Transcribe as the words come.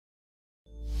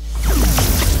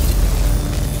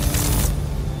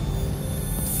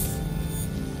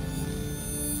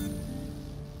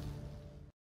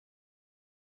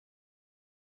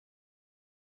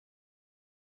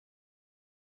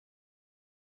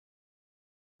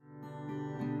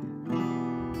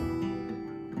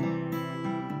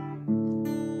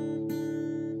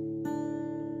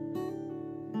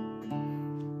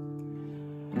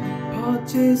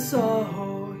chế sa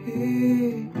hồ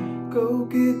hi câu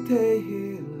kia thế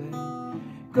hi lên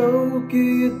câu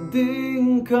kia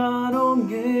đinh khăn ôm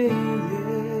nghe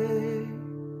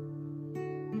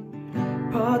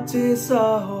pa chế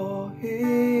sa hồ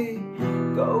hi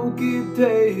câu kia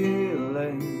thế hi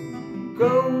lên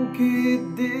câu kia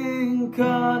đinh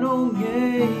khăn ôm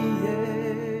nghe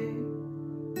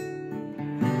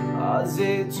à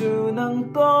dễ chú nắng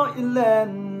to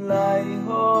lên lại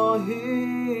ho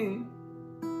hi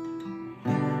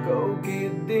câu kia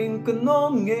đinh cần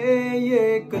ôm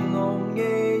nghe cần ôm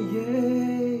nghe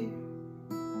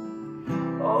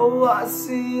ô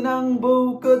Ahsi nang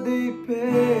bầu cơ đi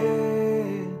pe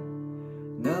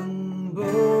nang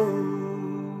bầu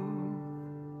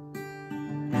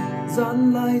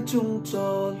gian lại chung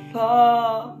cho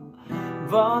la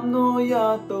và nỗi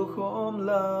ya tàu khom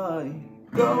lại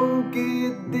câu kia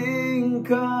đinh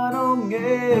khăn ôm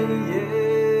nghe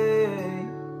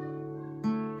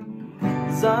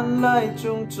gian lại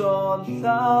chung cho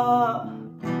la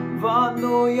và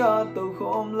nỗi ya tàu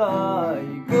khom lại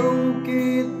câu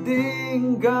kia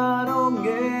đinh khăn ôm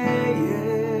nghe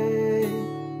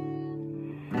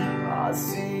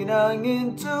Ahsi nang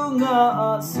in chung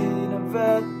Ahsi nang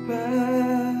vet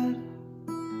pet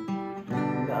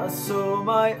na so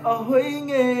mai ahoy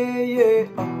nghe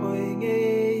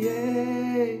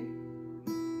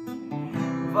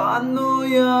và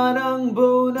nỗi ya đang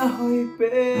bầu na hơi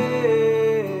pe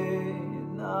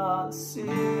na si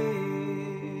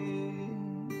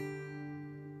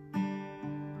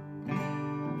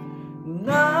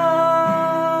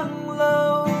nang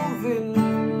lâu vinh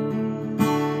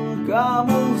cả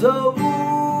mong dấu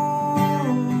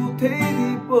thế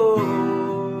đi bồi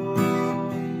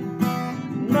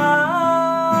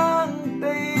nang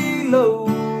tây lâu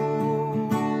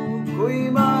côi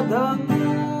mà thăng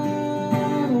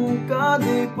cả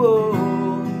đi bồi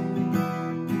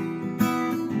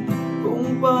cũng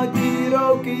pa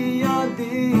kirau kia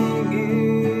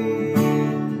dingin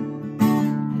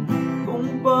cũng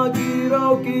pa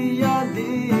kirau kia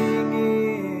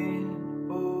dingin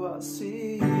oh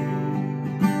Ahsi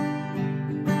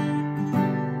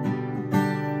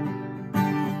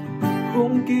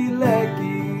cũng kỳ lệ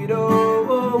kỳ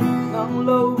đâu nắng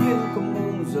lâu viên không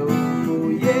mong dầu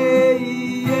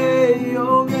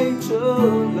oh ngay chờ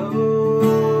lâu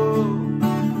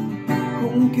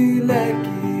cũng kỳ lệ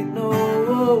kỳ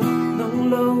đâu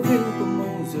nắng lâu viên không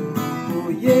mong dầu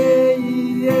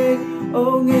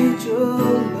oh ngay chờ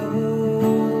lâu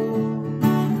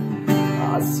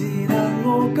Ahsi nang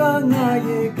ngô ca ngài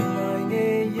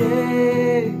nghe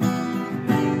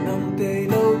nang tây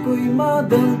lâu cùi mà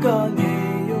đừng ca nghe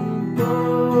yong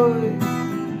tôi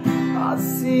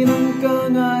Ahsi nang ca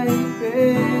ngài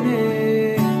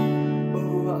pene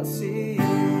oh Ahsi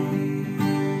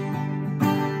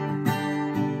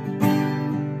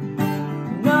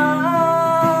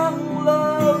nang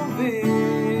lâu vì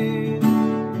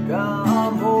cả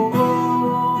mong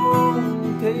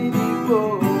thấy đi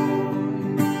bồi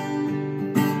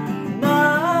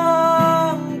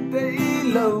nang tây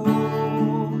lâu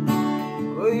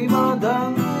ôi mà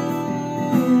đắng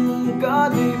cả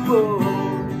đi bồi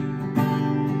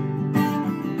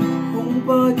không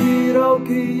pa kirau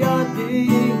kia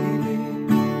dingin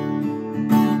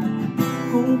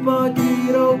không pa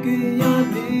kirau kia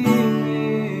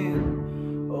dingin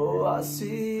oh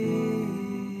Ahsi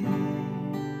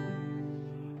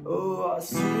oh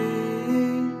Ahsi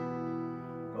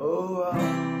oh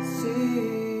Ahsi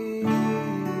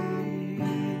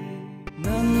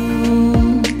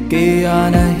nang kia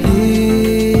này